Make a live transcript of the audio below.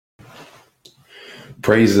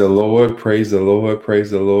Praise the Lord, praise the Lord, praise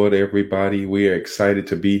the Lord, everybody. We are excited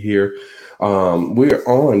to be here. We're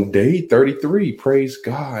on day 33, praise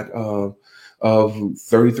God, of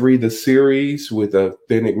 33, the series with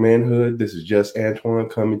Authentic Manhood. This is just Antoine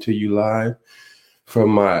coming to you live from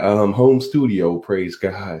my home studio, praise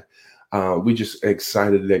God. We're just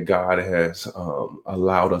excited that God has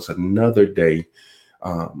allowed us another day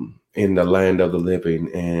in the land of the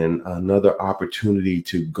living and another opportunity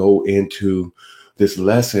to go into this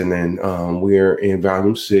lesson. And we're in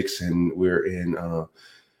volume 6 and we're in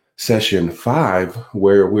session 5,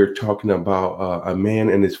 where we're talking about a man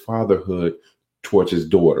and his fatherhood towards his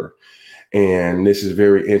daughter. And this is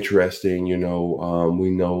very interesting. We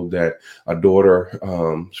know that a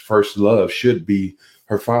daughter first love should be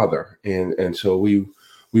her father. And so we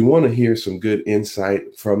want to hear some good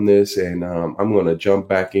insight from this. And I'm going to jump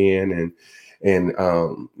back in and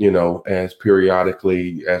as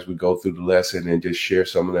periodically as we go through the lesson and just share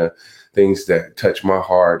some of the things that touch my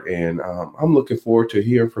heart. And I'm looking forward to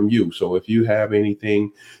hearing from you. So if you have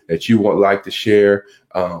anything that you would like to share,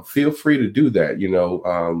 feel free to do that.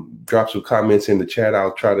 Drop some comments in the chat.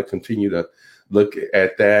 I'll try to continue to look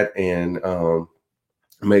at that and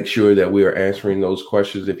make sure that we are answering those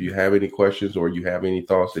questions. If you have any questions or you have any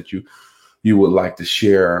thoughts that you would like to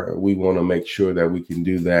share, we want to make sure that we can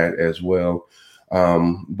do that as well.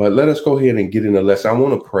 But let us go ahead and get in the lesson. I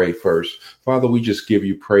want to pray first. Father, we just give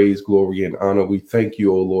you praise, glory, and honor. We thank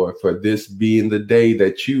you, O Lord, for this being the day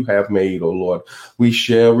that you have made, O Lord. We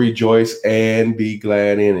shall rejoice and be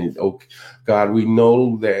glad in it. Oh, God, we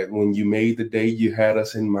know that when you made the day, you had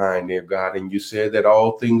us in mind, dear God, and you said that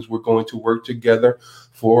all things were going to work together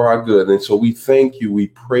for our good. And so we thank you, we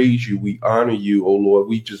praise you, we honor you, oh Lord.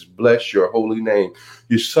 We just bless your holy name.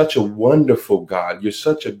 You're such a wonderful God. You're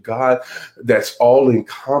such a God that's all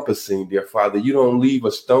encompassing, dear Father. You don't leave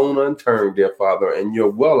a stone unturned, dear Father, and you're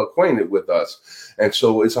well acquainted with us. And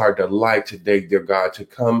so it's our delight today, dear God, to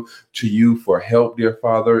come to you for help, dear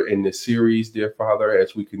Father, in this series, dear Father,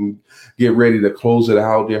 as we can get ready to close it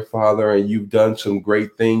out, dear Father. And you've done some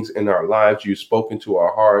great things in our lives. You've spoken to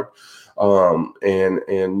our heart.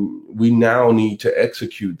 And we now need to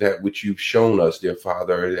execute that which you've shown us, dear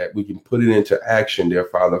Father, that we can put it into action, dear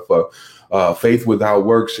Father, for faith without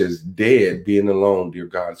works is dead, being alone, dear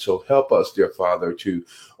God. So help us, dear Father, to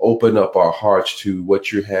open up our hearts to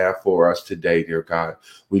what you have for us today, dear God.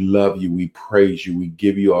 We love you. We praise you. We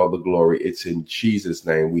give you all the glory. It's in Jesus'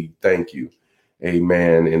 name we thank you.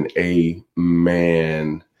 Amen and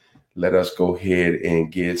amen. Let us go ahead and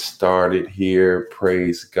get started here.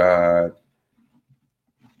 Praise God.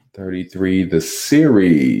 33, the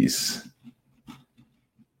series.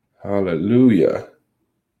 Hallelujah.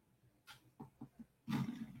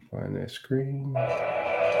 Find that screen.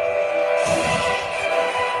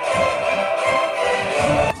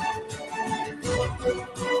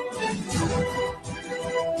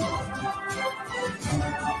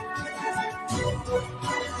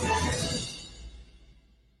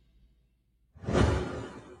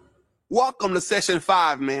 Welcome to session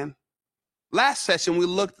 5, man. Last session, we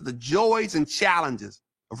looked at the joys and challenges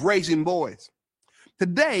of raising boys.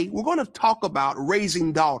 Today, we're going to talk about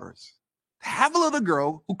raising daughters. Have a little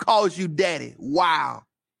girl who calls you daddy. Wow.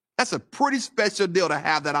 That's a pretty special deal to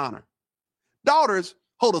have that honor. Daughters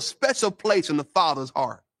hold a special place in the father's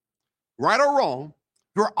heart. Right or wrong,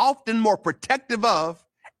 we're often more protective of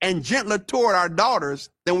and gentler toward our daughters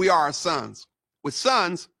than we are our sons. With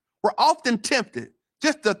sons, we're often tempted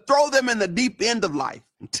just to throw them in the deep end of life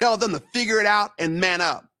and tell them to figure it out and man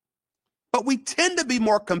up. But we tend to be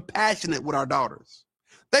more compassionate with our daughters.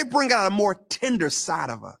 They bring out a more tender side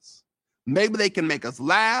of us. Maybe they can make us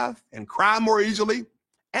laugh and cry more easily,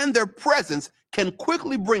 and their presence can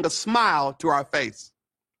quickly bring a smile to our face.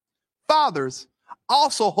 Fathers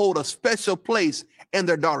also hold a special place in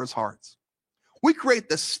their daughters' hearts. We create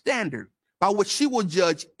the standard by which she will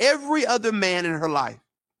judge every other man in her life.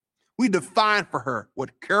 We define for her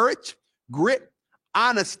what courage, grit,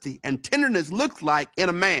 honesty, and tenderness looks like in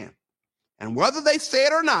a man. And whether they say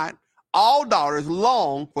it or not, all daughters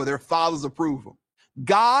long for their father's approval.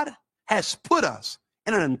 God has put us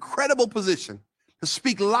in an incredible position to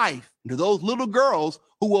speak life to those little girls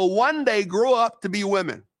who will one day grow up to be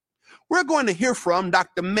women. We're going to hear from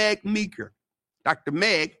Dr. Meg Meeker. Dr.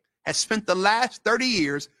 Meg has spent the last 30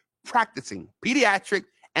 years practicing pediatric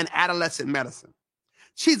and adolescent medicine.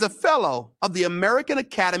 She's a fellow of the American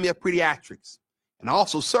Academy of Pediatrics and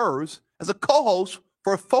also serves as a co-host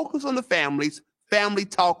for Focus on the Family's Family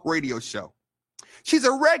Talk radio show. She's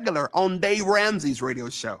a regular on Dave Ramsey's radio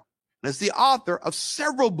show and is the author of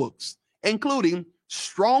several books, including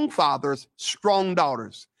Strong Fathers, Strong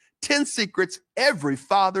Daughters, 10 secrets every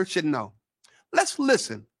father should know. Let's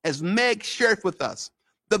listen as Meg shares with us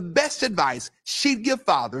the best advice she'd give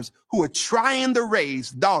fathers who are trying to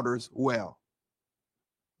raise daughters well.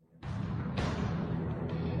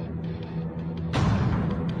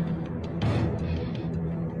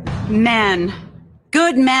 Men,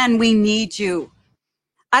 good men, we need you.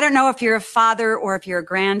 I don't know if you're a father or if you're a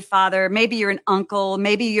grandfather. Maybe you're an uncle.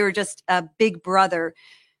 Maybe you're just a big brother.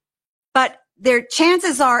 But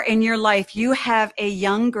chances are in your life, you have a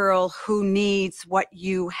young girl who needs what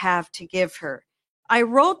you have to give her. I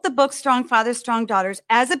wrote the book, Strong Fathers, Strong Daughters,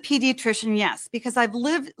 as a pediatrician, yes, because I've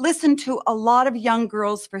listened to a lot of young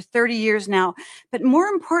girls for 30 years now. But more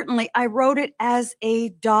importantly, I wrote it as a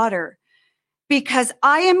daughter because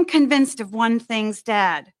I am convinced of one thing,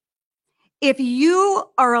 Dad. If you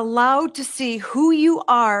are allowed to see who you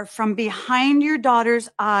are from behind your daughter's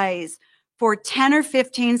eyes for 10 or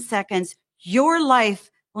 15 seconds, your life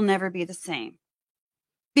will never be the same.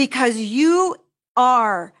 Because you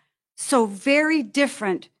are so very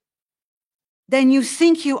different than you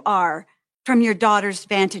think you are from your daughter's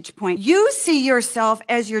vantage point. You see yourself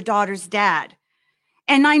as your daughter's dad.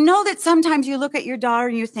 And I know that sometimes you look at your daughter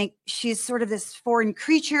and you think she's sort of this foreign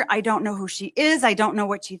creature. I don't know who she is. I don't know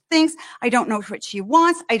what she thinks. I don't know what she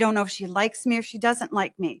wants. I don't know if she likes me or if she doesn't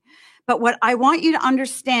like me. But what I want you to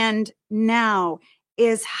understand now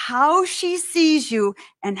is how she sees you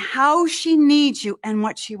and how she needs you and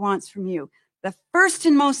what she wants from you. The first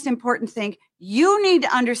and most important thing you need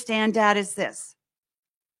to understand, Dad, is this.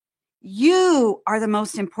 You are the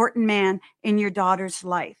most important man in your daughter's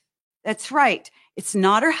life. That's right. It's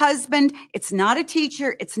not her husband. It's not a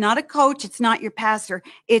teacher. It's not a coach. It's not your pastor.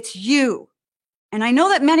 It's you. And I know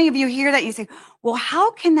that many of you hear that and you say, well,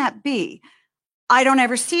 how can that be? I don't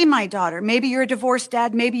ever see my daughter. Maybe you're a divorced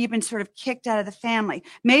dad. Maybe you've been sort of kicked out of the family.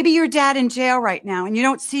 Maybe your dad in jail right now and you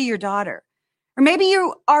don't see your daughter. Or maybe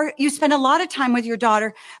you spend a lot of time with your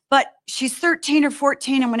daughter, but she's 13 or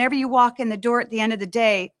 14. And whenever you walk in the door at the end of the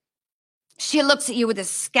day, she looks at you with a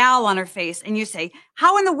scowl on her face and you say,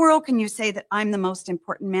 how in the world can you say that I'm the most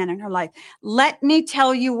important man in her life? Let me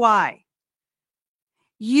tell you why.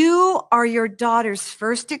 You are your daughter's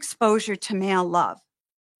first exposure to male love.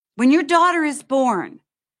 When your daughter is born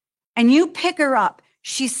and you pick her up,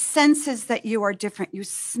 she senses that you are different. You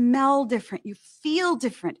smell different. You feel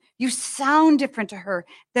different. You sound different to her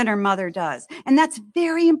than her mother does. And that's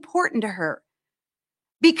very important to her.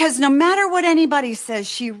 Because no matter what anybody says,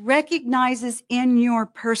 she recognizes in your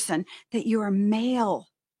person that you are male.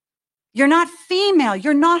 You're not female.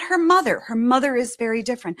 You're not her mother. Her mother is very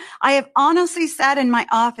different. I have honestly sat in my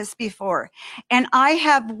office before, and I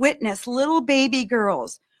have witnessed little baby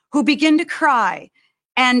girls who begin to cry.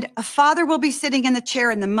 And a father will be sitting in the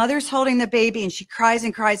chair and the mother's holding the baby and she cries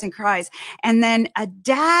and cries and cries. And then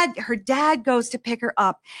her dad goes to pick her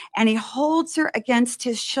up and he holds her against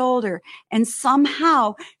his shoulder and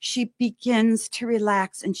somehow she begins to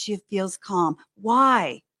relax and she feels calm.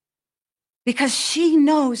 Why? Because she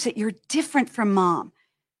knows that you're different from mom.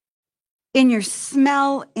 In your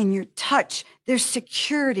smell, in your touch, there's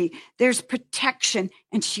security, there's protection,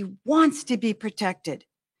 and she wants to be protected.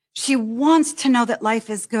 She wants to know that life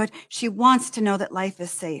is good. She wants to know that life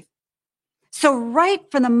is safe. So right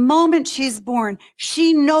from the moment she's born,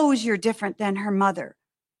 she knows you're different than her mother.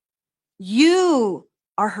 You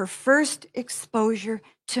are her first exposure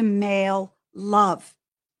to male love.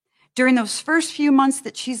 During those first few months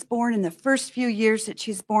that she's born and the first few years that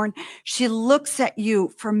she's born, she looks at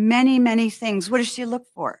you for many, many things. What does she look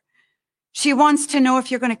for? She wants to know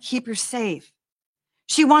if you're going to keep her safe.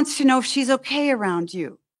 She wants to know if she's okay around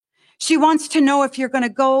you. She wants to know if you're going to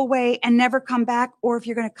go away and never come back or if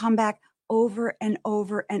you're going to come back over and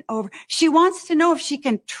over and over. She wants to know if she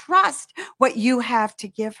can trust what you have to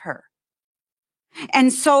give her.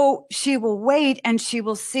 And so she will wait and she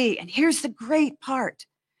will see. And here's the great part.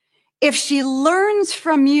 If she learns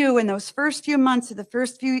from you in those first few months of the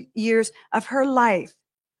first few years of her life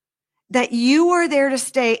that you are there to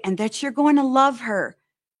stay and that you're going to love her,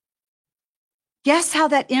 guess how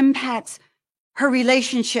that impacts her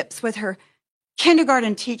relationships with her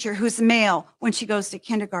kindergarten teacher who's male when she goes to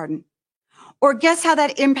kindergarten? Or guess how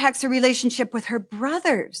that impacts her relationship with her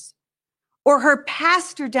brothers or her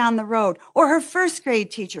pastor down the road or her first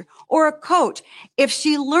grade teacher or a coach? If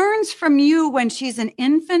she learns from you when she's an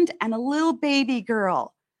infant and a little baby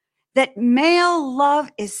girl that male love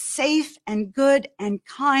is safe and good and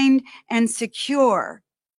kind and secure,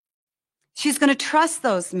 she's going to trust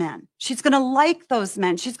those men. She's going to like those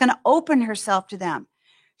men. She's going to open herself to them.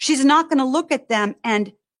 She's not going to look at them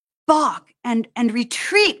and balk and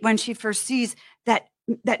retreat when she first sees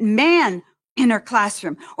that man in her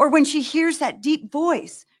classroom, or when she hears that deep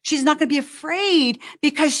voice, she's not going to be afraid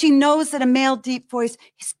because she knows that a male deep voice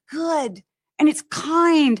is good and it's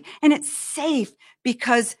kind and it's safe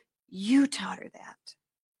because you taught her that.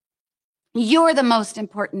 You're the most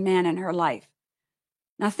important man in her life.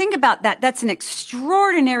 Now think about that. That's an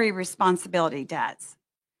extraordinary responsibility, dads,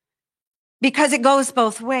 because it goes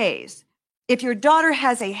both ways. If your daughter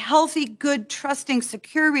has a healthy, good, trusting,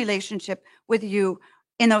 secure relationship with you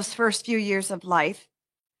in those first few years of life,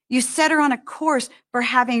 you set her on a course for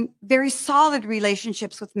having very solid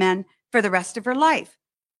relationships with men for the rest of her life.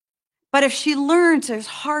 But if she learns there's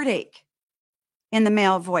heartache in the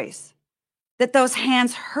male voice, that those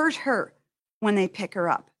hands hurt her when they pick her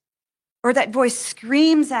up, or that voice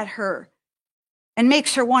screams at her and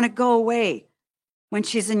makes her want to go away when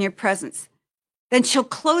she's in your presence, then she'll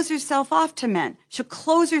close herself off to men. She'll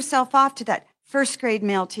close herself off to that first grade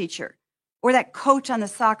male teacher or that coach on the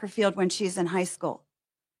soccer field when she's in high school.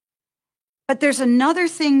 But there's another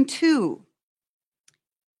thing too.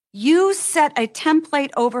 You set a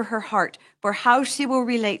template over her heart for how she will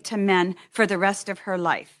relate to men for the rest of her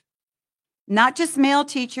life. Not just male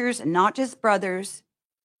teachers and not just brothers,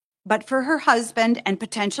 but for her husband and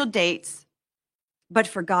potential dates, but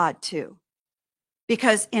for God too.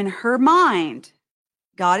 Because in her mind,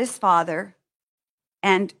 God is father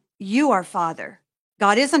and you are father.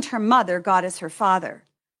 God isn't her mother, God is her father.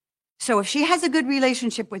 So if she has a good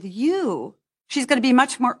relationship with you, she's going to be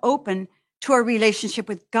much more open to a relationship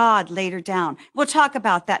with God later down. We'll talk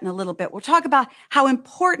about that in a little bit. We'll talk about how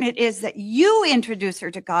important it is that you introduce her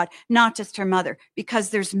to God, not just her mother, because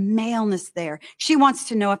there's maleness there. She wants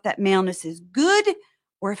to know if that maleness is good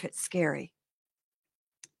or if it's scary.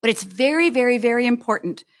 But it's very, very, very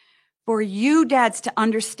important for you dads to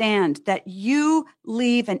understand that you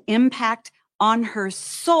leave an impact on her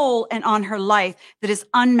soul and on her life that is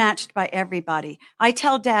unmatched by everybody. I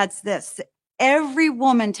tell dads this: every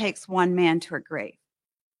woman takes one man to her grave.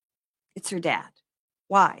 It's her dad.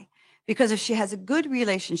 Why? Because if she has a good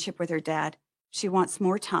relationship with her dad, she wants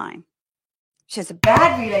more time. If she has a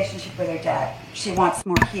bad relationship with her dad, she wants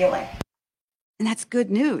more healing. And that's good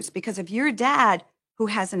news, because if you're a dad who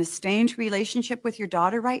has an estranged relationship with your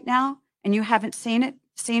daughter right now, and you haven't seen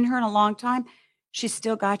her in a long time, she's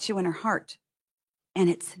still got you in her heart. And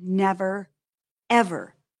it's never,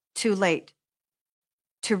 ever too late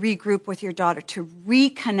to regroup with your daughter, to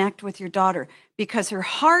reconnect with your daughter, because her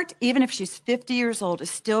heart, even if she's 50 years old, is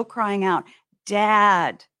still crying out,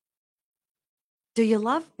 Dad, do you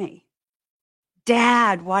love me?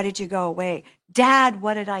 Dad, why did you go away? Dad,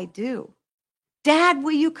 what did I do? Dad,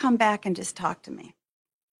 will you come back and just talk to me?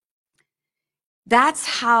 That's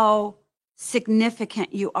how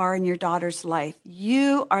significant you are in your daughter's life.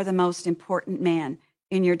 You are the most important man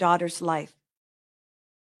in your daughter's life.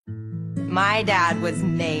 My dad was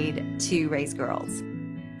made to raise girls.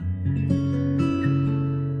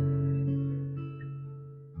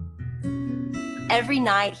 Every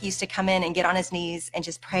night he used to come in and get on his knees and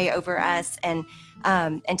just pray over us and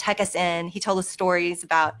tuck us in. He told us stories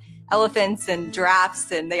about elephants and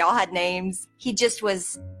giraffes, and they all had names. He just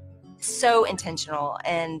was so intentional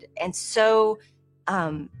and so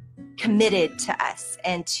committed to us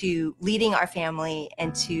and to leading our family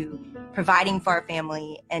and to providing for our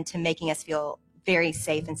family and to making us feel very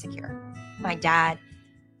safe and secure. My dad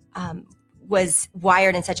was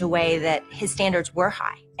wired in such a way that his standards were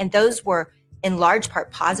high, and those were in large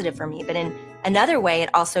part positive for me. But in another way, it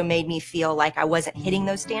also made me feel like I wasn't hitting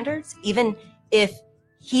those standards, even if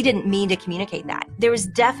he didn't mean to communicate that. There was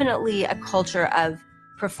definitely a culture of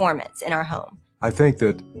performance in our home. I think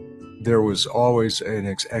that there was always an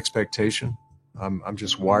expectation. I'm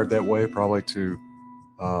just wired that way, probably to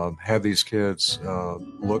have these kids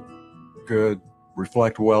look good,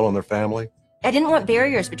 reflect well on their family. I didn't want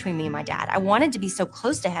barriers between me and my dad. I wanted to be so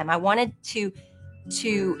close to him. I wanted to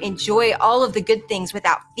enjoy all of the good things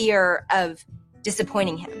without fear of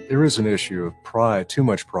disappointing him. There is an issue of pride, too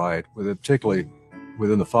much pride, particularly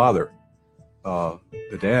within the father,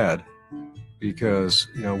 the dad, because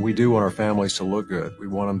we do want our families to look good. We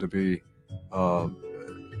want them to be. I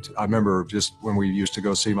remember just when we used to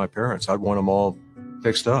go see my parents, I'd want them all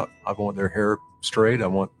fixed up. I want their hair straight.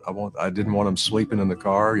 I didn't want them sleeping in the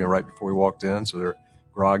car, right before we walked in, so they're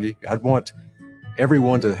groggy. I'd want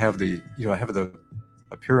everyone to have the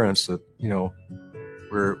appearance that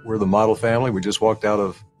we're the model family. We just walked out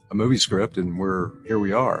of a movie script and here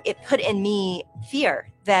we are. It put in me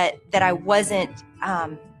fear that I wasn't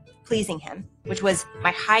pleasing him, which was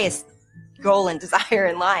my highest goal and desire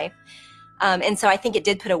in life. And so I think it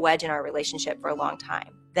did put a wedge in our relationship for a long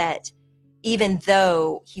time, that even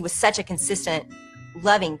though he was such a consistent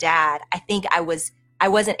loving dad, I think I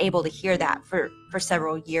wasn't able to hear that for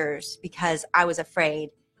several years because I was afraid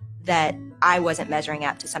that I wasn't measuring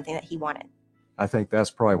up to something that he wanted. I think that's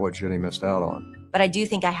probably what Jenny missed out on. But I do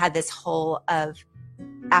think I had this hole of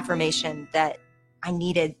affirmation that I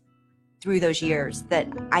needed through those years that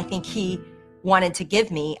I think he wanted to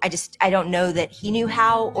give me. I don't know that he knew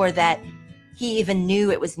how or that he even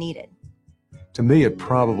knew it was needed. To me, it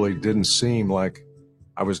probably didn't seem like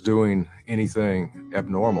I was doing anything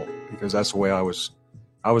abnormal because that's the way I was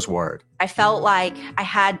wired. I felt like I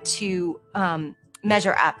had to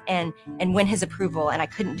measure up and win his approval, and I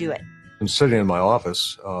couldn't do it. I'm sitting in my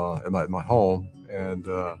office at my home, and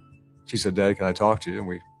she said, "Dad, can I talk to you?"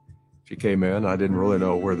 And she came in. I didn't really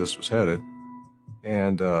know where this was headed.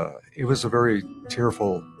 And it was a very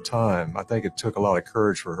tearful time. I think it took a lot of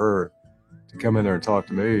courage for her to come in there and talk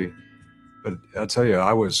to me. But I'll tell you,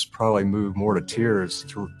 I was probably moved more to tears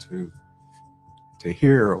to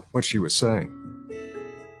hear what she was saying.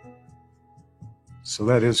 So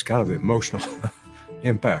that is kind of the emotional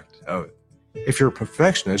impact of it. If you're a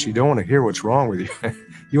perfectionist, you don't want to hear what's wrong with you.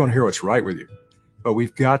 You want to hear what's right with you. But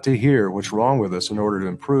we've got to hear what's wrong with us in order to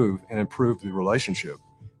improve the relationship.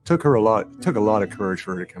 It took a lot of courage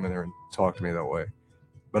for her to come in there and talk to me that way.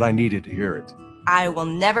 But I needed to hear it. I will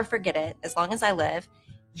never forget it as long as I live.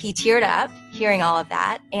 He teared up hearing all of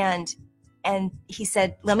that. And he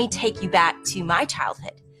said, "Let me take you back to my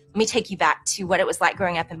childhood. Let me take you back to what it was like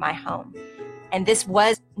growing up in my home. And this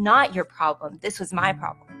was not your problem. This was my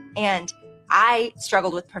problem. And I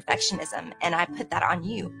struggled with perfectionism, and I put that on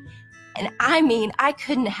you." And I mean, I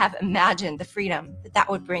couldn't have imagined the freedom that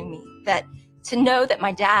would bring me, that to know that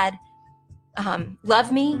my dad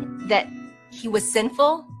loved me, that he was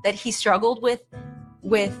sinful, that he struggled with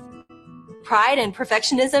pride and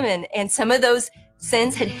perfectionism, and some of those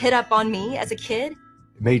sins had hit up on me as a kid.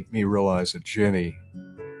 It made me realize that Jenny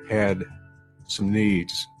had some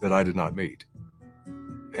needs that I did not meet.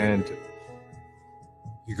 And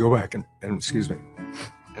you go back and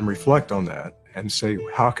reflect on that and say,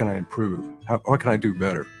 how can I improve? What can I do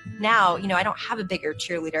better? Now, I don't have a bigger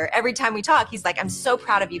cheerleader. Every time we talk, he's like, "I'm so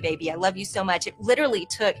proud of you, baby. I love you so much." It literally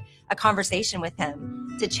took a conversation with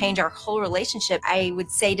him to change our whole relationship. I would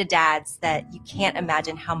say to dads that you can't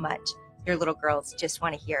imagine how much your little girls just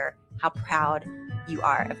want to hear how proud you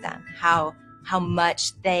are of them, how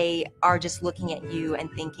much they are just looking at you and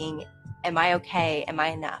thinking, "Am I okay? Am I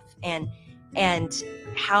enough?" And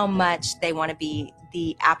how much they want to be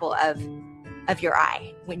the apple of your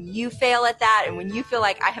eye. When you fail at that, and when you feel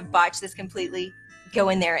like I have botched this completely, go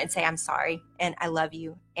in there and say, "I'm sorry, and I love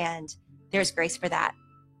you," and there's grace for that.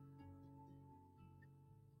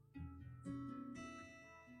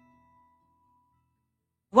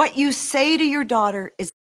 What you say to your daughter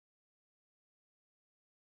is.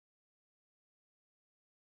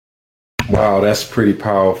 Wow, that's pretty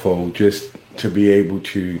powerful, just to be able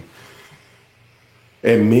to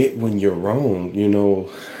admit when you're wrong.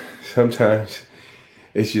 Sometimes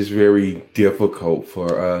it's just very difficult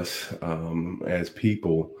for us as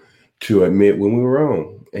people to admit when we're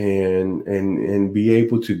wrong and be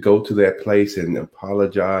able to go to that place and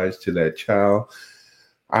apologize to that child.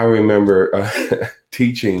 I remember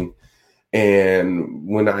teaching, and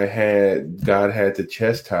when God had to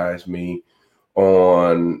chastise me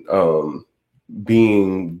on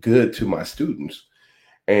being good to my students.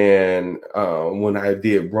 And when I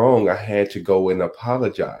did wrong, I had to go and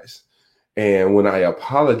apologize. And when I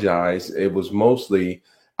apologized, it was mostly,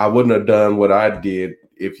 I wouldn't have done what I did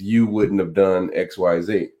if you wouldn't have done X, Y,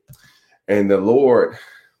 Z. And the Lord,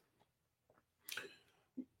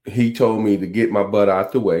 he told me to get my butt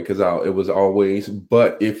out the way, because it was always,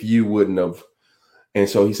 "But if you wouldn't have." And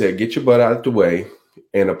so he said, "Get your butt out the way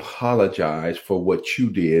and apologize for what you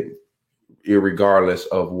did, irregardless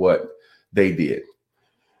of what they did."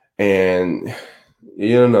 And,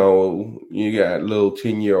 you got little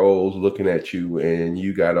 10-year-olds looking at you, and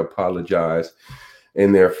you got to apologize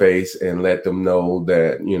in their face and let them know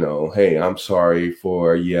that, "Hey, I'm sorry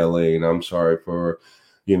for yelling. I'm sorry for,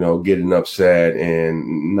 getting upset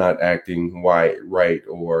and not acting right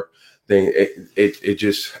or thing." It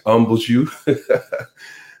just humbles you.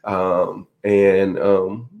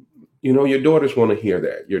 Your daughters want to hear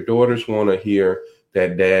that. Your daughters want to hear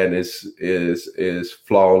that dad is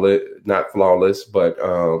flawless, not flawless, but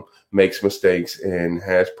makes mistakes and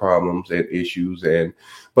has problems and issues,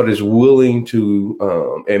 but is willing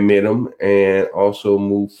to admit them and also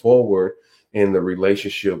move forward in the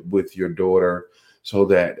relationship with your daughter, so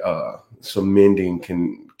that some mending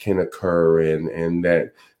can occur and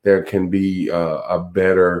that there can be a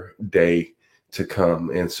better day to come.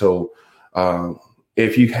 And so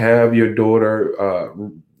if you have your daughter,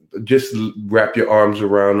 just wrap your arms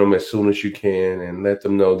around them as soon as you can and let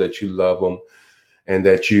them know that you love them and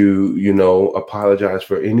that you know, apologize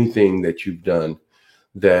for anything that you've done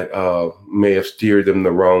that may have steered them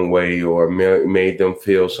the wrong way or made them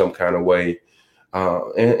feel some kind of way.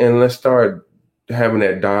 And let's start having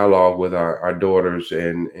that dialogue with our daughters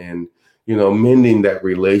and, you know, mending that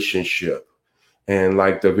relationship. And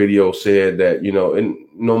like the video said that, you know, and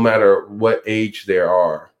no matter what age they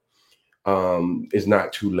are, it's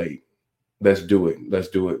not too late. Let's do it. Let's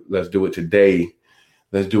do it. Let's do it today.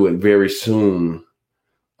 Let's do it very soon.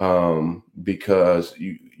 Because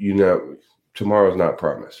you know, tomorrow's not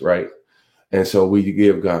promised, right? And so we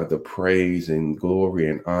give God the praise and glory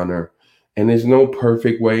and honor. And there's no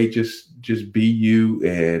perfect way. Just be you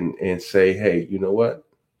and say, hey, you know what?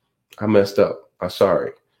 I messed up. I'm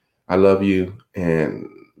sorry. I love you. And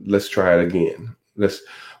let's try it again.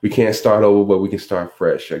 We can't start over, but we can start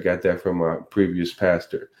fresh. I got that from my previous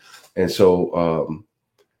pastor. And so,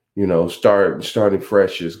 you know, starting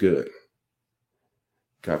fresh is good.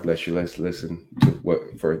 God bless you. Let's listen to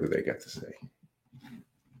what further they got to say.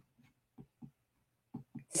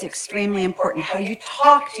 It's extremely important how you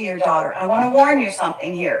talk to your daughter. I want to warn you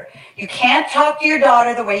something here. You can't talk to your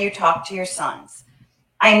daughter the way you talk to your sons.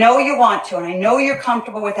 I know you want to, and I know you're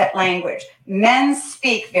comfortable with that language. Men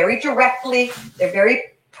speak very directly. They're very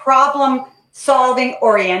problem-solving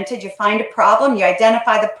oriented. You find a problem, you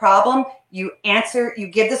identify the problem, you answer, you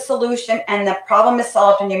give the solution, and the problem is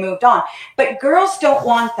solved and you moved on. But girls don't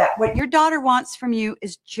want that. What your daughter wants from you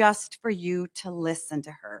is just for you to listen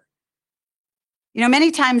to her. You know,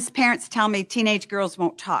 many times parents tell me teenage girls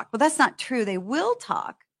won't talk. Well, that's not true. They will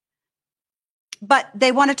talk. But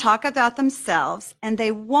they want to talk about themselves, and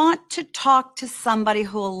they want to talk to somebody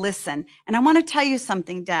who will listen. And I want to tell you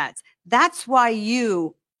something, dads. That's why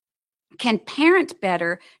you can parent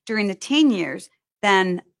better during the teen years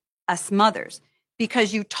than us mothers,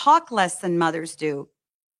 because you talk less than mothers do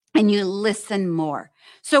and you listen more.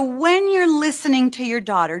 So when you're listening to your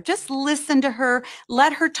daughter, just listen to her,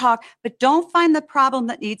 let her talk, but don't find the problem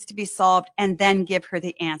that needs to be solved and then give her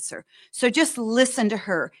the answer. So just listen to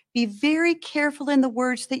her. Be very careful in the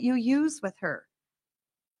words that you use with her.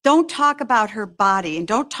 Don't talk about her body and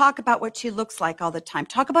don't talk about what she looks like all the time.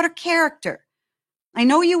 Talk about her character. I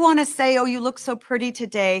know you want to say, oh, you look so pretty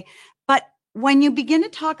today, but when you begin to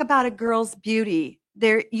talk about a girl's beauty,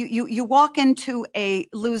 you walk into a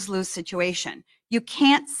lose-lose situation. You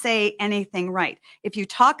can't say anything right. If you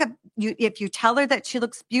tell her that she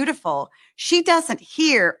looks beautiful, she doesn't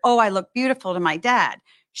hear, oh, I look beautiful to my dad.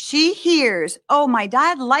 She hears, oh, my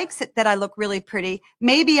dad likes it that I look really pretty.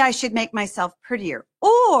 Maybe I should make myself prettier.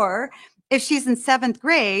 Or if she's in 7th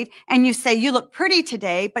grade and you say, you look pretty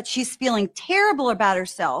today, but she's feeling terrible about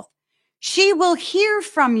herself, she will hear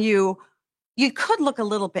from you, you could look a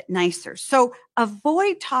little bit nicer. So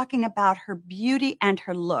avoid talking about her beauty and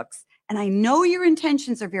her looks. And I know your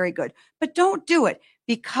intentions are very good, but don't do it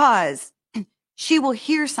because she will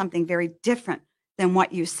hear something very different than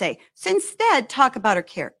what you say. So instead, talk about her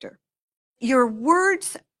character. Your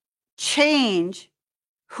words change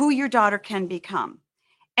who your daughter can become.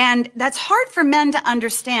 And that's hard for men to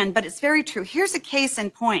understand, but it's very true. Here's a case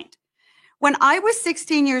in point. When I was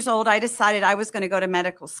 16 years old, I decided I was going to go to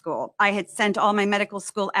medical school. I had sent all my medical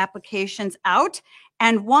school applications out,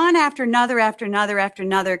 and one after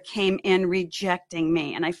another came in rejecting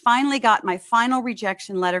me. And I finally got my final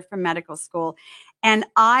rejection letter from medical school. And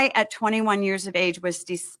I, at 21 years of age, was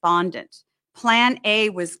despondent. Plan A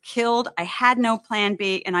was killed. I had no plan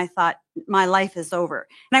B, and I thought, my life is over.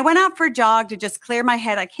 And I went out for a jog to just clear my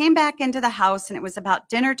head. I came back into the house, and it was about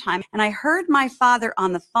dinner time, and I heard my father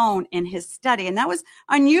on the phone in his study. And that was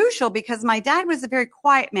unusual because my dad was a very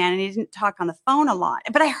quiet man, and he didn't talk on the phone a lot.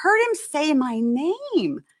 But I heard him say my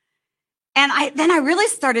name. And then I really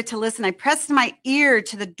started to listen. I pressed my ear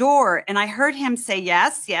to the door, and I heard him say,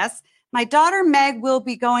 yes, yes, my daughter Meg will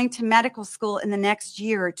be going to medical school in the next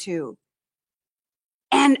year or two.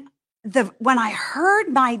 And when I heard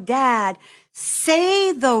my dad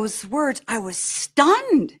say those words, I was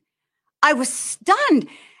stunned. I was stunned.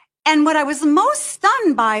 And what I was most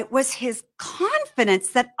stunned by was his confidence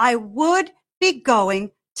that I would be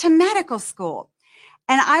going to medical school.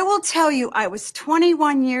 And I will tell you, I was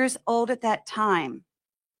 21 years old at that time.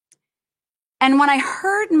 And when I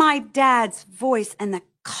heard my dad's voice and the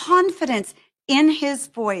confidence in his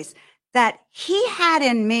voice that he had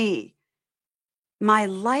in me, my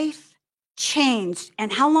life changed.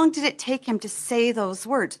 And how long did it take him to say those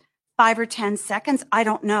words? 5 or 10 seconds? I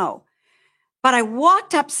don't know. But I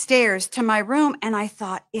walked upstairs to my room and I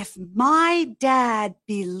thought, if my dad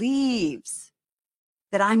believes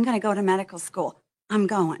that I'm going to go to medical school. I'm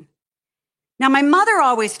going. Now, my mother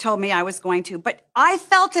always told me I was going to, but I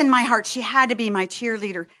felt in my heart she had to be my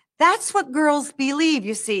cheerleader. That's what girls believe,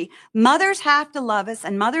 you see. Mothers have to love us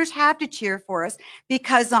and mothers have to cheer for us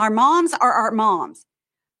because our moms are our moms.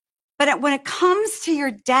 But when it comes to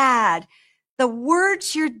your dad, the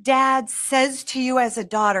words your dad says to you as a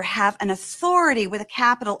daughter have an authority with a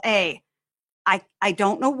capital A. I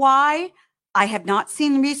don't know why. I have not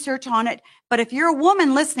seen research on it. But if you're a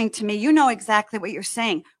woman listening to me, you know exactly what you're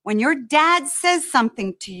saying. When your dad says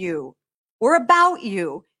something to you or about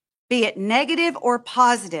you, be it negative or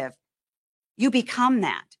positive, you become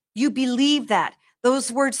that. You believe that.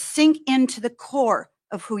 Those words sink into the core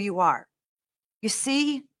of who you are. You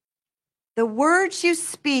see, the words you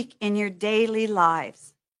speak in your daily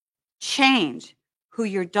lives change who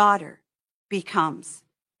your daughter becomes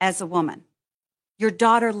as a woman. Your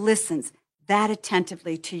daughter listens that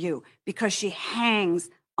attentively to you because she hangs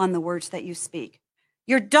on the words that you speak.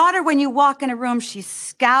 Your daughter, when you walk in a room, she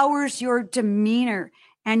scours your demeanor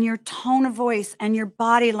and your tone of voice and your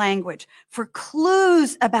body language for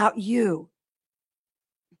clues about you.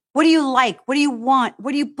 What do you like? What do you want?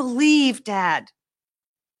 What do you believe, Dad?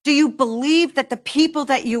 Do you believe that the people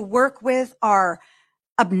that you work with are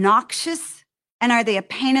obnoxious? And are they a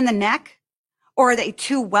pain in the neck? Or are they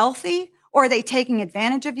too wealthy? Or are they taking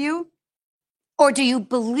advantage of you? Or do you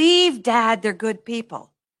believe, Dad, they're good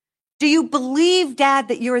people? Do you believe, Dad,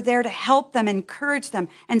 that you're there to help them, encourage them,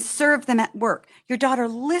 and serve them at work? Your daughter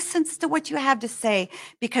listens to what you have to say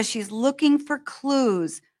because she's looking for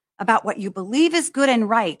clues about what you believe is good and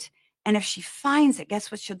right. And if she finds it, guess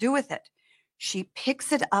what she'll do with it? She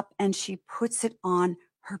picks it up and she puts it on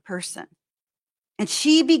her person. And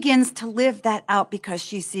she begins to live that out because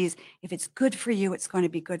she sees if it's good for you, it's going to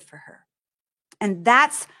be good for her. And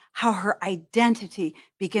that's how her identity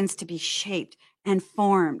begins to be shaped and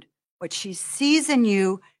formed. What she sees in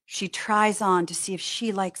you, she tries on to see if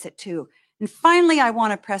she likes it too. And finally, I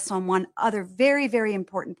want to press on one other very, very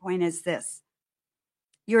important point is this.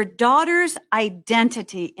 Your daughter's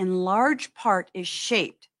identity in large part is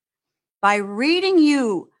shaped by reading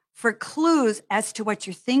you for clues as to what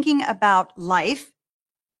you're thinking about life,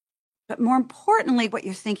 but more importantly, what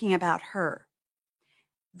you're thinking about her.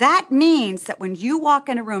 That means that when you walk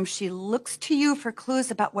in a room, she looks to you for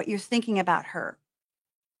clues about what you're thinking about her.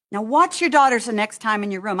 Now, watch your daughters the next time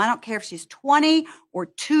in your room. I don't care if she's 20 or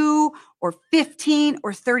 2 or 15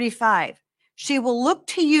 or 35. She will look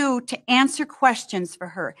to you to answer questions for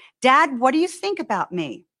her. Dad, what do you think about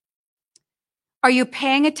me? Are you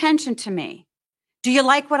paying attention to me? Do you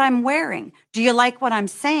like what I'm wearing? Do you like what I'm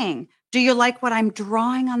saying? Do you like what I'm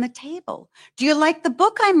drawing on the table? Do you like the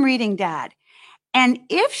book I'm reading, Dad? And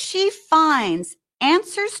if she finds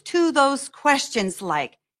answers to those questions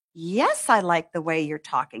like, yes, I like the way you're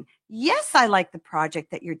talking. Yes, I like the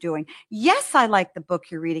project that you're doing. Yes, I like the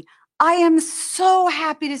book you're reading. I am so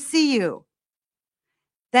happy to see you.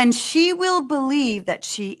 Then she will believe that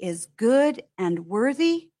she is good and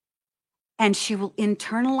worthy, and she will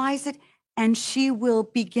internalize it, and she will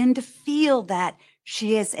begin to feel that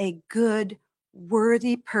she is a good,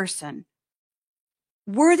 worthy person,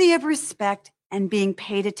 worthy of respect and being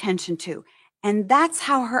paid attention to. And that's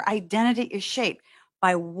how her identity is shaped,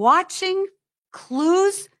 by watching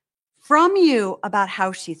clues from you about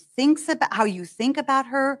how she thinks about, how you think about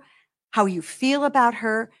her, how you feel about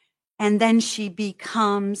her, and then she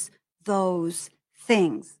becomes those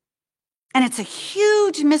things. And it's a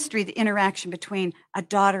huge mystery, the interaction between a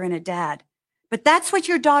daughter and a dad. But that's what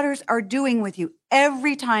your daughters are doing with you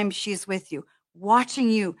every time she's with you, watching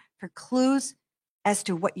you for clues as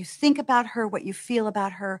to what you think about her, what you feel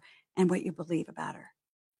about her, and what you believe about her.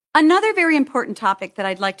 Another very important topic that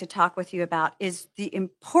I'd like to talk with you about is the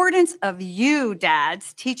importance of you,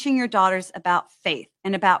 dads, teaching your daughters about faith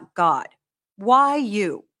and about God. Why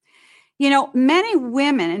you? You know, many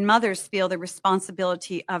women and mothers feel the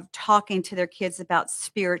responsibility of talking to their kids about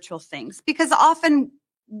spiritual things because often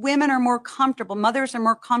women are more comfortable, mothers are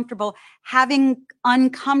more comfortable having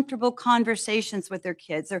uncomfortable conversations with their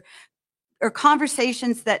kids or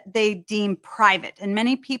conversations that they deem private. And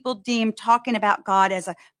many people deem talking about God as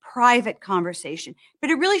a private conversation, but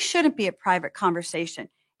it really shouldn't be a private conversation.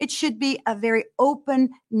 It should be a very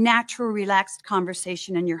open, natural, relaxed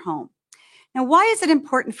conversation in your home. Now, why is it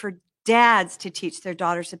important for dads to teach their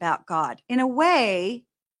daughters about God? In a way,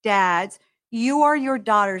 dads, you are your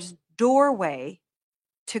daughter's doorway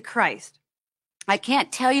to Christ. I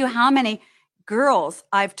can't tell you how many girls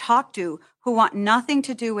I've talked to who want nothing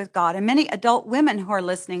to do with God, and many adult women who are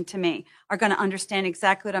listening to me are going to understand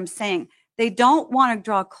exactly what I'm saying. They don't want to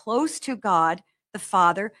draw close to God the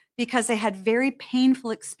father because they had very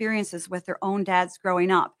painful experiences with their own dads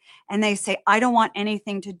growing up. And they say, I don't want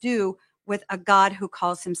anything to do with a God who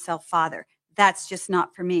calls himself Father. That's just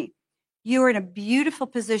not for me. You are in a beautiful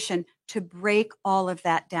position to break all of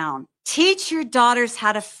that down. Teach your daughters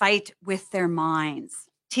how to fight with their minds.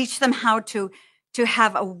 Teach them how to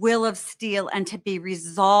have a will of steel and to be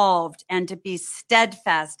resolved and to be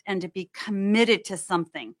steadfast and to be committed to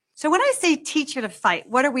something. So when I say teach her to fight,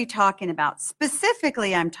 what are we talking about?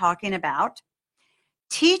 Specifically, I'm talking about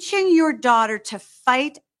teaching your daughter to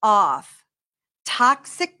fight off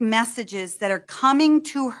toxic messages that are coming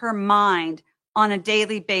to her mind on a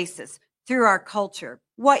daily basis through our culture.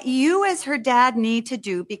 What you as her dad need to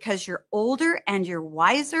do, because you're older and you're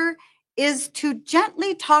wiser, is to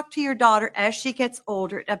gently talk to your daughter as she gets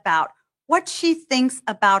older about what she thinks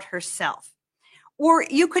about herself. Or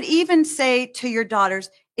you could even say to your daughters,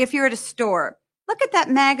 if you're at a store, look at that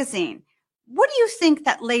magazine. What do you think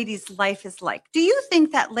that lady's life is like? Do you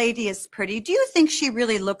think that lady is pretty? Do you think she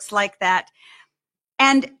really looks like that?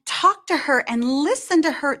 And talk to her and listen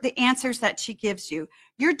to her, the answers that she gives you.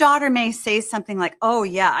 Your daughter may say something like, oh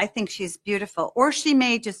yeah, I think she's beautiful. Or she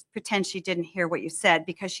may just pretend she didn't hear what you said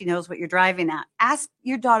because she knows what you're driving at. Ask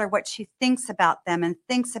your daughter what she thinks about them and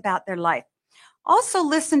thinks about their life. Also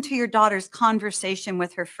listen to your daughter's conversation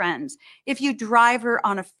with her friends. If you drive her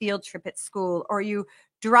on a field trip at school or you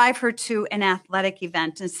drive her to an athletic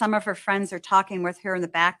event and some of her friends are talking with her in the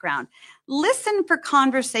background, listen for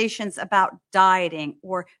conversations about dieting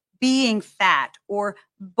or being fat or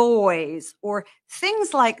boys or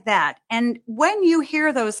things like that. And when you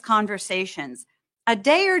hear those conversations, a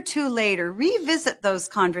day or two later, revisit those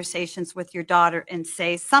conversations with your daughter and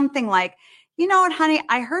say something like, you know what, honey,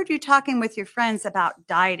 I heard you talking with your friends about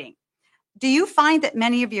dieting. Do you find that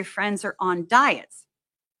many of your friends are on diets?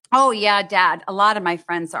 Oh, yeah, Dad, a lot of my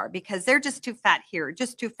friends are because they're just too fat here,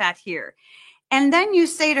 just too fat here. And then you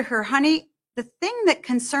say to her, honey, the thing that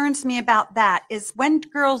concerns me about that is when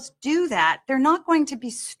girls do that, they're not going to be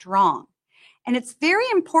strong. And it's very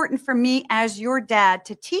important for me as your dad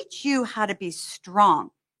to teach you how to be strong.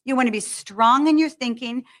 You want to be strong in your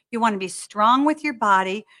thinking. You want to be strong with your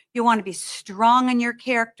body. You want to be strong in your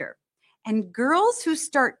character. And girls who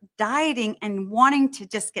start dieting and wanting to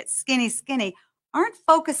just get skinny aren't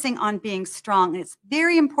focusing on being strong. And it's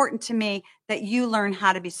very important to me that you learn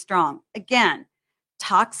how to be strong. Again,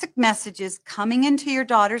 toxic messages coming into your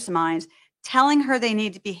daughter's minds, telling her they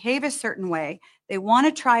need to behave a certain way. They want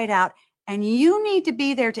to try it out. And you need to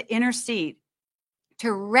be there to intercede,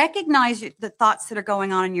 to recognize the thoughts that are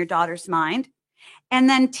going on in your daughter's mind, and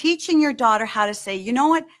then teaching your daughter how to say, you know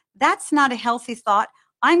what, that's not a healthy thought.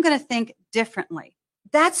 I'm going to think differently.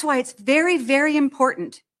 That's why it's very, very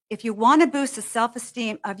important. If you want to boost the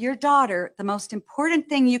self-esteem of your daughter, the most important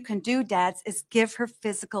thing you can do, dads, is give her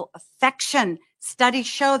physical affection. Studies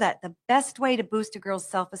show that the best way to boost a girl's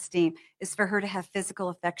self-esteem is for her to have physical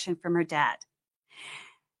affection from her dad.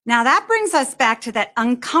 Now that brings us back to that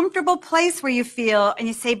uncomfortable place where you feel and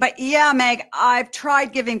you say, but yeah, Meg, I've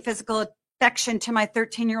tried giving physical affection to my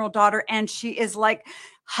 13-year-old daughter and she is like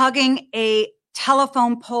hugging a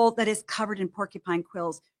telephone pole that is covered in porcupine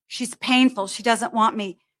quills. She's painful. She doesn't want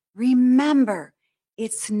me. Remember,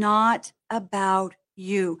 it's not about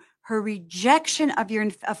you. Her rejection of your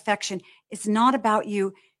affection is not about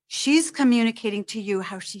you. She's communicating to you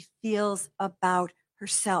how she feels about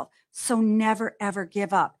herself. So never, ever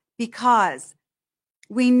give up, because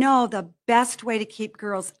we know the best way to keep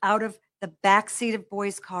girls out of the backseat of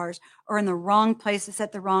boys' cars or in the wrong places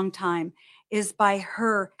at the wrong time is by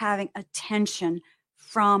her having attention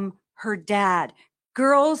from her dad.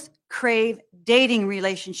 Girls crave dating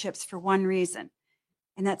relationships for one reason,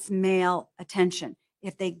 and that's male attention.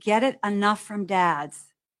 If they get it enough from dads,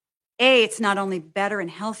 it's not only better and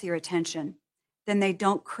healthier attention, then they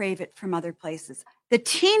don't crave it from other places. The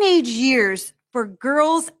teenage years for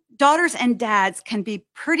girls, daughters, and dads can be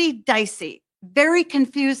pretty dicey, very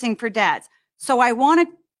confusing for dads. So I want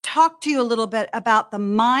to talk to you a little bit about the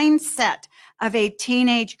mindset of a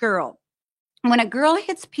teenage girl. When a girl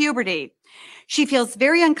hits puberty, she feels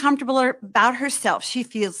very uncomfortable about herself. She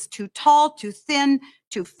feels too tall, too thin,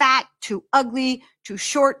 too fat, too ugly, too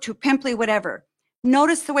short, too pimply, whatever.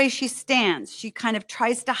 Notice the way she stands. She kind of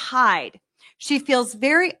tries to hide. She feels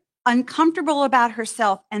very uncomfortable about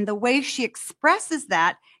herself, and the way she expresses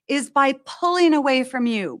that is by pulling away from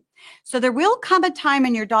you. So there will come a time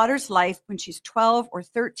in your daughter's life when she's 12 or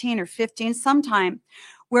 13 or 15 sometime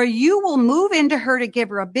where you will move into her to give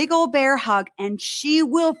her a big old bear hug and she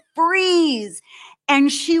will freeze and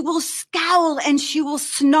she will scowl and she will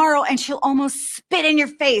snarl and she'll almost spit in your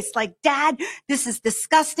face like, Dad, this is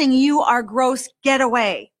disgusting. You are gross. Get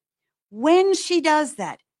away. When she does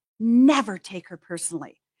that, never take her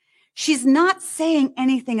personally. She's not saying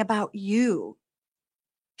anything about you.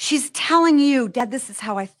 She's telling you, Dad, this is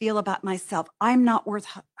how I feel about myself. I'm not worth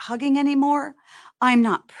hugging anymore. I'm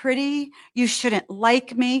not pretty. You shouldn't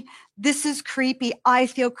like me. This is creepy. I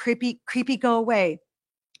feel creepy. Creepy, go away.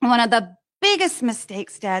 One of the biggest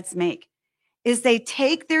mistakes dads make is they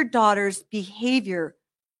take their daughter's behavior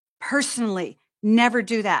personally. Never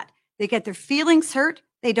do that. They get their feelings hurt.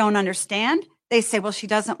 They don't understand. They say, well, she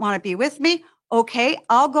doesn't want to be with me. Okay,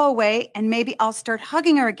 I'll go away and maybe I'll start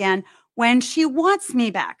hugging her again when she wants me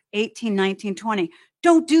back, 18, 19, 20.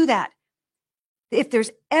 Don't do that. If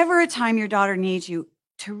there's ever a time your daughter needs you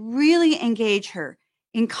to really engage her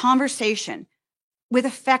in conversation, with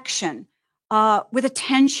affection, with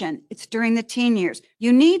attention, it's during the teen years.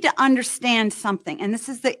 You need to understand something, and this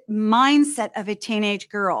is the mindset of a teenage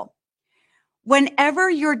girl. Whenever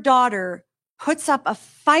your daughter puts up a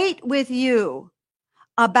fight with you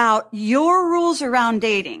about your rules around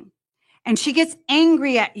dating, and she gets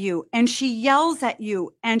angry at you and she yells at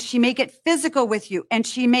you and she may get physical with you and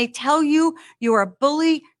she may tell you you're a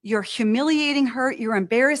bully, you're humiliating her, you're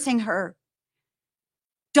embarrassing her.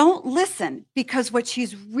 Don't listen, because what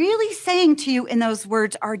she's really saying to you in those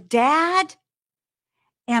words are, Dad,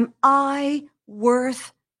 am I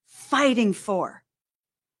worth fighting for?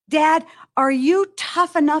 Dad, are you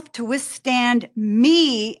tough enough to withstand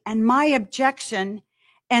me and my objection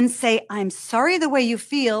and say, I'm sorry the way you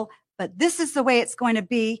feel, but this is the way it's going to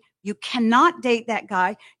be. You cannot date that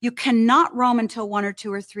guy. You cannot roam until 1 or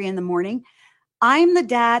 2 or 3 in the morning. I'm the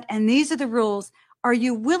dad, and these are the rules. Are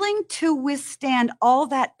you willing to withstand all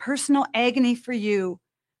that personal agony for you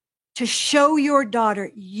to show your daughter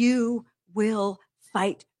you will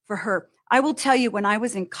fight for her? I will tell you, when I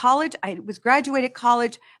was in college, I was graduated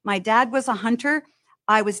college. My dad was a hunter.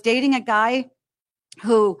 I was dating a guy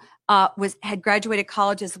who had graduated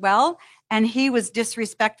college as well, and he was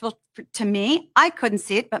disrespectful to me. I couldn't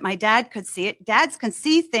see it, but my dad could see it. Dads can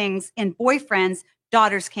see things in boyfriends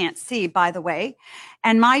daughters can't see, by the way.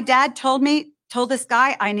 And my dad told this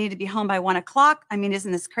guy I need to be home by 1 o'clock. I mean,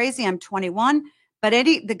 isn't this crazy? I'm 21. But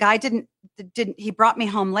the guy didn't, he brought me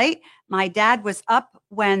home late. My dad was up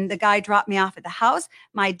when the guy dropped me off at the house.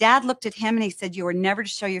 My dad looked at him and he said, you are never to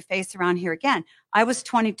show your face around here again. I was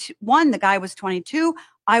 21. The guy was 22.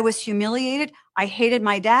 I was humiliated. I hated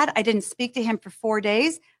my dad. I didn't speak to him for 4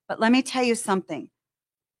 days. But let me tell you something.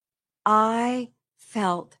 I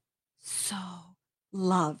felt so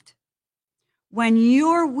loved. When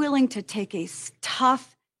you're willing to take a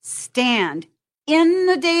tough stand in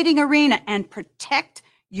the dating arena and protect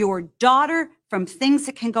your daughter from things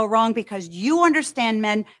that can go wrong because you understand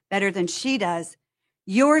men better than she does,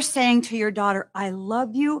 you're saying to your daughter, I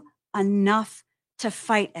love you enough to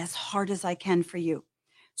fight as hard as I can for you.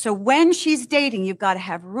 So when she's dating, you've got to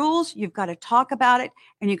have rules, you've got to talk about it,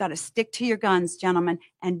 and you've got to stick to your guns, gentlemen,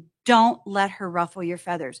 and don't let her ruffle your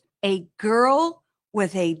feathers. A girl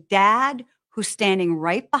with a dad who's standing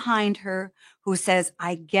right behind her, who says,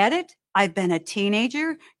 I get it. I've been a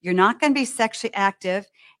teenager. You're not going to be sexually active.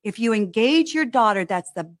 If you engage your daughter,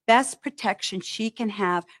 that's the best protection she can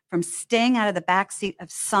have from staying out of the backseat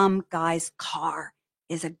of some guy's car,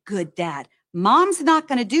 is a good dad. Mom's not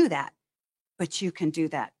going to do that, but you can do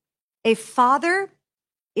that. A father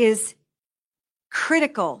is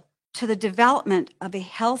critical to the development of a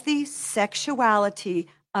healthy sexuality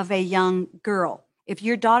of a young girl. If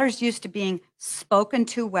your daughter's used to being spoken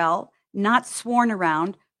to well, not sworn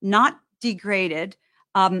around, not degraded,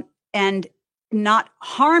 and not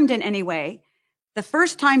harmed in any way, the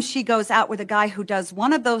first time she goes out with a guy who does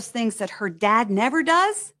one of those things that her dad never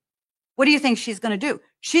does, what do you think she's going to do?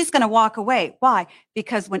 She's going to walk away. Why?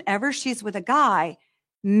 Because whenever she's with a guy,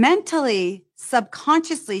 mentally,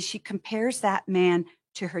 subconsciously, she compares that man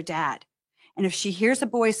to her dad. And if she hears a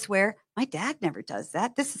boy swear, my dad never does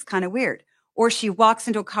that. This is kind of weird. Or she walks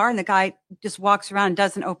into a car and the guy just walks around and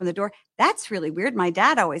doesn't open the door. That's really weird. My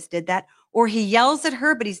dad always did that. Or he yells at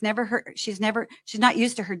her, but she's not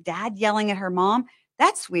used to her dad yelling at her mom.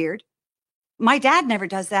 That's weird. My dad never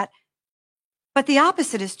does that. But the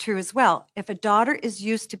opposite is true as well. If a daughter is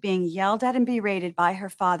used to being yelled at and berated by her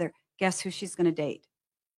father, guess who she's going to date?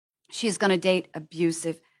 She's going to date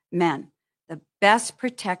abusive men. The best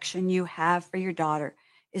protection you have for your daughter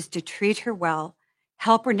is to treat her well,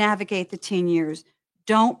 help her navigate the teen years.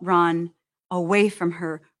 Don't run away from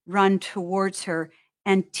her, run towards her,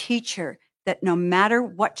 and teach her that no matter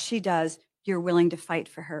what she does, you're willing to fight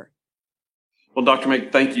for her. Well, Dr.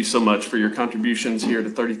 Make, thank you so much for your contributions here to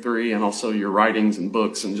 33 and also your writings and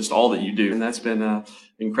books and just all that you do. And that's been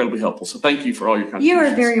incredibly helpful. So thank you for all your contributions.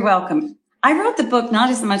 You are very welcome. I wrote the book not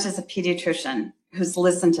as much as a pediatrician who's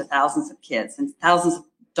listened to thousands of kids and thousands of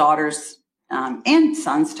daughters and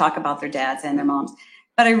sons talk about their dads and their moms,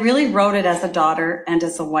 but I really wrote it as a daughter and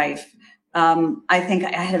as a wife. I think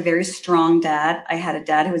I had a very strong dad. I had a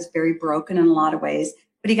dad who was very broken in a lot of ways,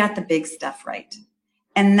 but he got the big stuff right.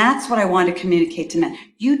 And that's what I want to communicate to men.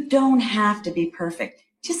 You don't have to be perfect.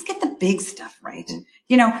 Just get the big stuff right.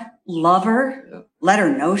 You know, love her, let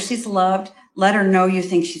her know she's loved, let her know you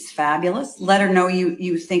think she's fabulous, let her know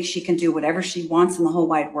you think she can do whatever she wants in the whole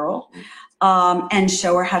wide world, and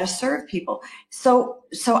show her how to serve people. So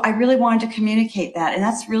I really wanted to communicate that. And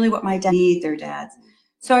that's really what my dad need their dads.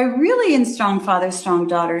 So I really, in Strong Fathers, Strong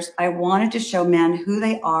Daughters, I wanted to show men who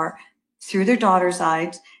they are through their daughters'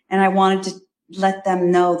 eyes. And I wanted to let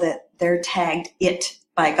them know that they're tagged it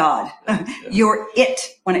by God. You're it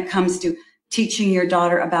when it comes to teaching your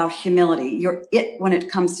daughter about humility. You're it when it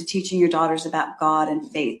comes to teaching your daughters about God and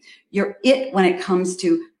faith. You're it when it comes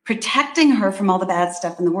to protecting her from all the bad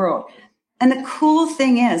stuff in the world. And the cool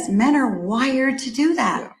thing is, men are wired to do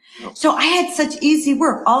that. So I had such easy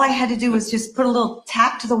work. All I had to do was just put a little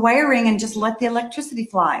tap to the wiring and just let the electricity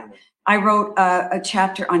fly. I wrote a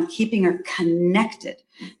chapter on keeping her connected,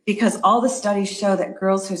 because all the studies show that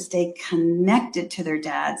girls who stay connected to their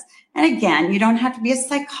dads, and again, you don't have to be a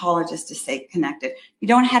psychologist to stay connected. You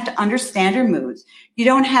don't have to understand her moods. You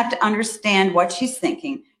don't have to understand what she's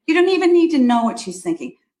thinking. You don't even need to know what she's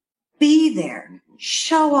thinking. Be there.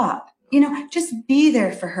 Show up. You know, just be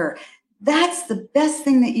there for her. That's the best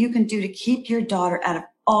thing that you can do to keep your daughter out of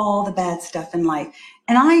all the bad stuff in life.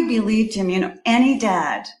 And I believe, Jim, you know, any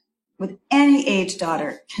dad with any age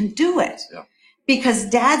daughter can do it. Yeah. Because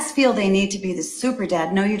dads feel they need to be the super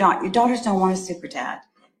dad. No, you don't. Your daughters don't want a super dad.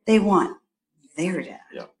 They want their dad.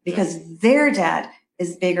 Yeah. Because their dad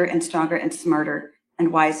is bigger and stronger and smarter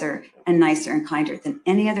and wiser and nicer and kinder than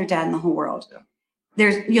any other dad in the whole world. Yeah.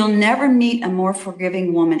 You'll never meet a more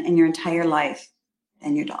forgiving woman in your entire life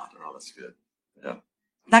than your daughter. Oh, that's good. Yeah.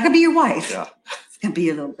 Not gonna be your wife. Yeah. It's gonna be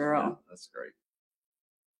your little girl. Yeah, that's great.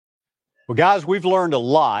 Well, guys, we've learned a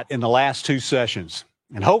lot in the last two sessions,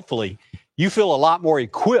 and hopefully you feel a lot more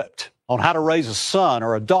equipped on how to raise a son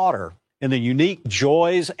or a daughter and the unique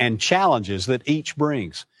joys and challenges that each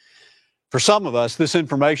brings. For some of us, this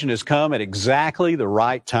information has come at exactly the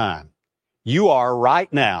right time. You are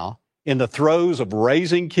right now in the throes of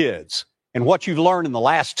raising kids, and what you've learned in the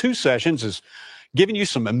last two sessions is giving you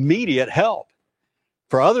some immediate help.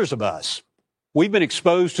 For others of us, we've been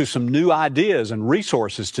exposed to some new ideas and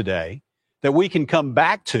resources today that we can come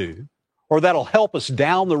back to, or that'll help us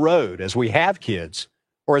down the road as we have kids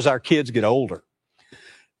or as our kids get older.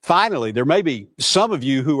 Finally, there may be some of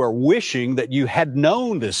you who are wishing that you had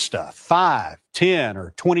known this stuff 5, 10,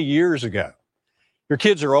 or 20 years ago. Your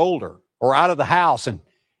kids are older or out of the house, and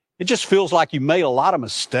it just feels like you made a lot of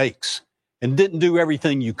mistakes and didn't do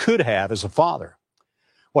everything you could have as a father.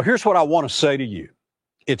 Well, here's what I want to say to you.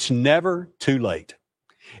 It's never too late.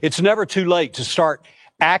 It's never too late to start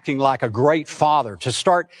acting like a great father, to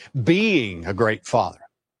start being a great father.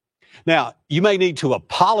 Now, you may need to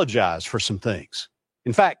apologize for some things.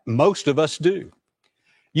 In fact, most of us do.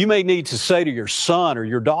 You may need to say to your son or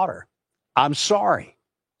your daughter, I'm sorry.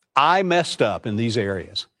 I messed up in these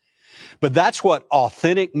areas. But that's what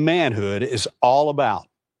authentic manhood is all about.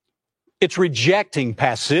 It's rejecting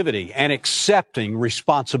passivity and accepting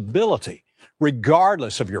responsibility,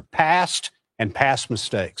 regardless of your past and past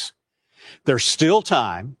mistakes. There's still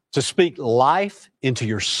time to speak life into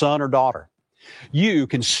your son or daughter. You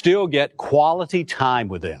can still get quality time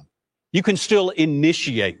with them. You can still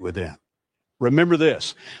initiate with them. Remember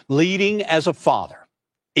this, leading as a father,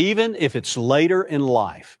 even if it's later in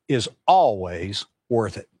life, is always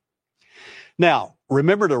worth it. Now,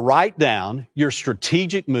 remember to write down your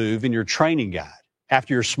strategic move in your training guide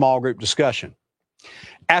after your small group discussion.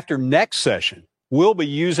 After next session, we'll be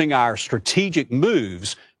using our strategic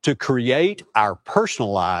moves to create our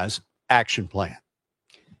personalized action plan.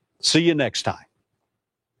 See you next time.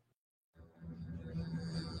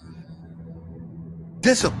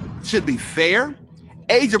 Discipline should be fair,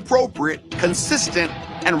 age-appropriate, consistent,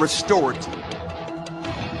 and restorative.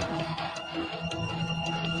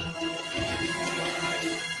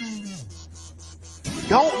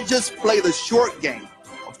 Don't just play the short game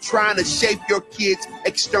of trying to shape your kids'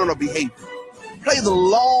 external behavior. Play the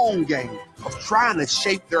long game of trying to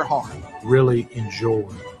shape their heart. Really enjoy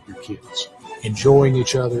your kids, enjoying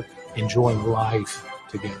each other, enjoying life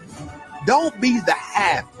together. Don't be the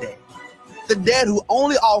half dad, the dad who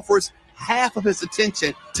only offers half of his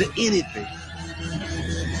attention to anything.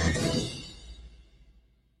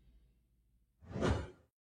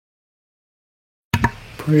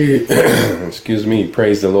 Excuse me.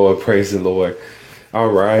 Praise the Lord. Praise the Lord. All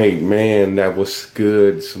right, man, that was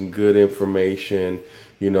good. Some good information,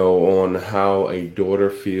 on how a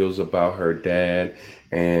daughter feels about her dad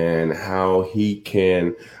and how he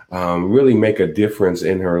can really make a difference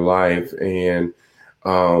in her life. And,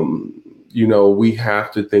 we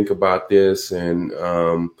have to think about this and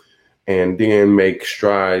then make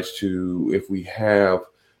strides to, if we have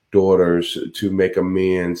daughters, to make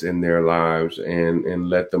amends in their lives and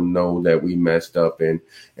let them know that we messed up and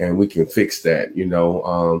we can fix that.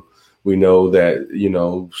 We know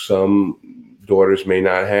that, some daughters may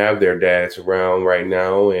not have their dads around right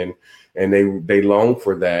now and they long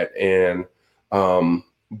for that. And,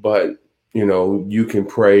 but, you can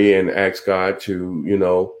pray and ask God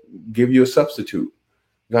to, give you a substitute.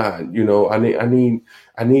 God,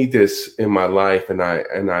 I need this in my life and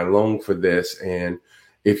I long for this. And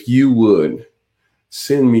if you would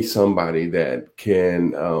send me somebody that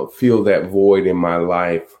can fill that void in my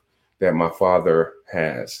life that my father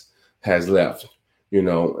has left,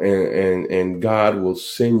 and God will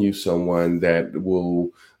send you someone that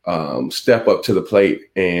will step up to the plate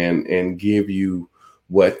and give you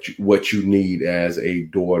what you need as a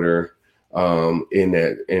daughter in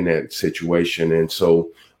that situation. And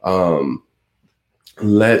so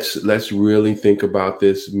let's really think about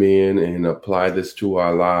this, men, and apply this to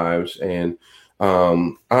our lives. And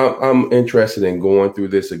I'm interested in going through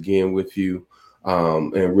this again with you,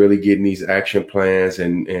 and really getting these action plans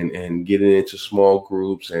and getting into small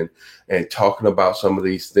groups and talking about some of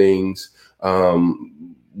these things.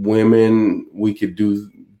 Women, we could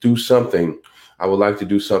do something. I would like to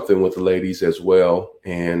do something with the ladies as well,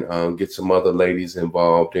 and get some other ladies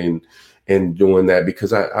involved in doing that,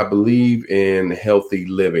 because I believe in healthy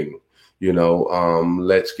living.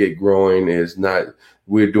 Let's Get Growing is not,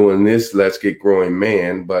 we're doing this Let's Get Growing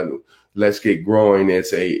man, but Let's Get Growing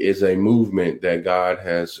is a movement that God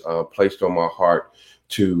has placed on my heart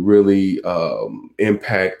to really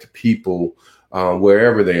impact people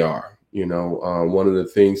wherever they are. One of the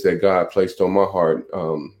things that God placed on my heart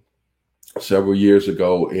several years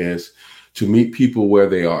ago is to meet people where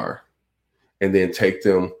they are and then take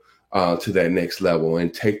them to that next level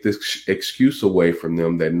and take this excuse away from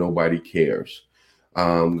them that nobody cares.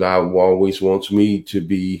 God always wants me to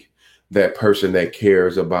be that person that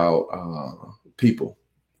cares about people,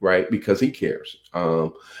 right? Because he cares.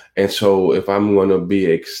 And so if I'm going to be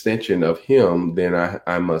an extension of him, then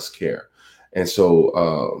I must care. And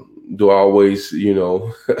so do I always,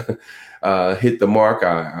 hit the mark?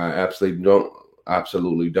 I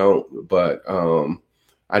absolutely don't. But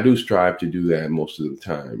I do strive to do that most of the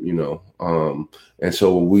time, and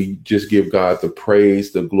so we just give God the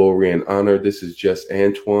praise, the glory, and honor. This is just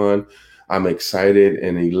Antoine. I'm excited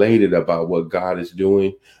and elated about what God is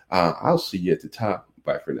doing. I'll see you at the top.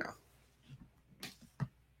 Bye for now.